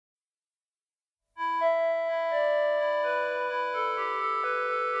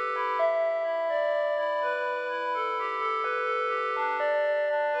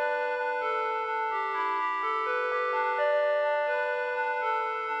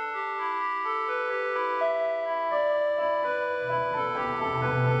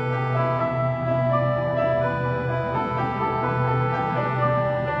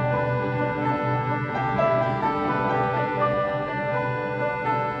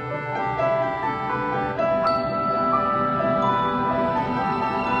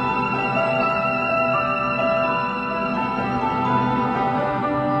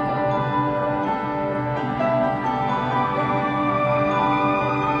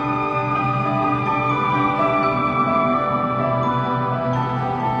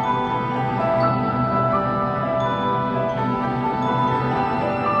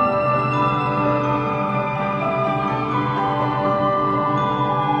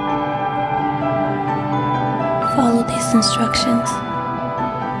His instructions.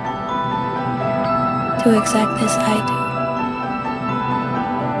 Do exactly as I do.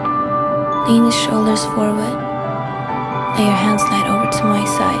 Lean your shoulders forward. Lay your hands light over to my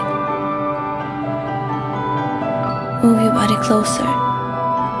side. Move your body closer.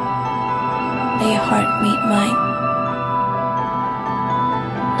 Let your heart meet mine.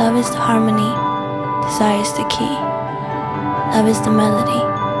 Love is the harmony, desire is the key. Love is the melody,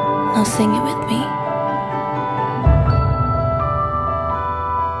 now sing it with me.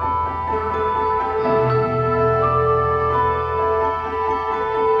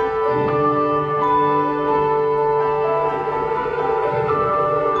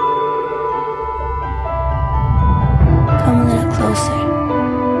 Come a little closer,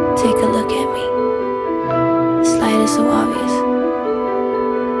 take a look at me. This light is so obvious,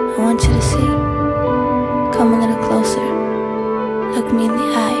 I want you to see. Come a little closer, look me in the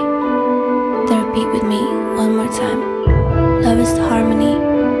eye, then repeat with me one more time. Love is the harmony,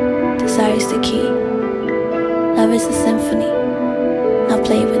 desire is the key. Love is the symphony, now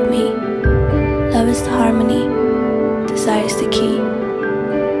play with me. Love is the harmony, desire is the key.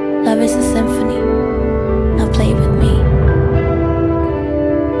 Love is the symphony, now play with me.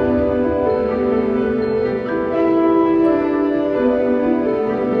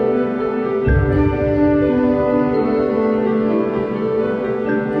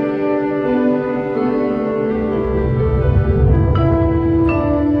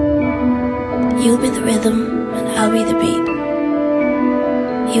 You'll be the rhythm and I'll be the beat.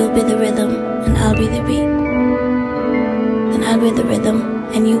 You'll be the rhythm and I'll be the beat. Then I'll be the rhythm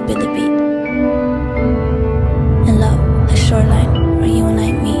and you'll be the beat. And love, the shoreline where you and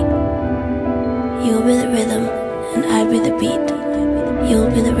I meet. You'll be the rhythm and I'll be the beat. You'll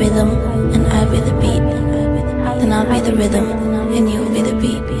be the rhythm and I'll be the beat. Then I'll be the rhythm and you'll be the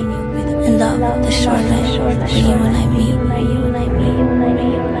beat. And love, the shoreline where you and I meet.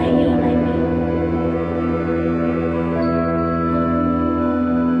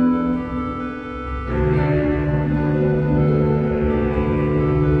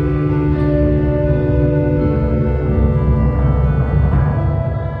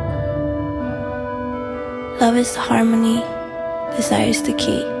 Love is the harmony, desire is the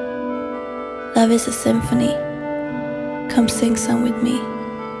key. Love is a symphony, come sing some with me.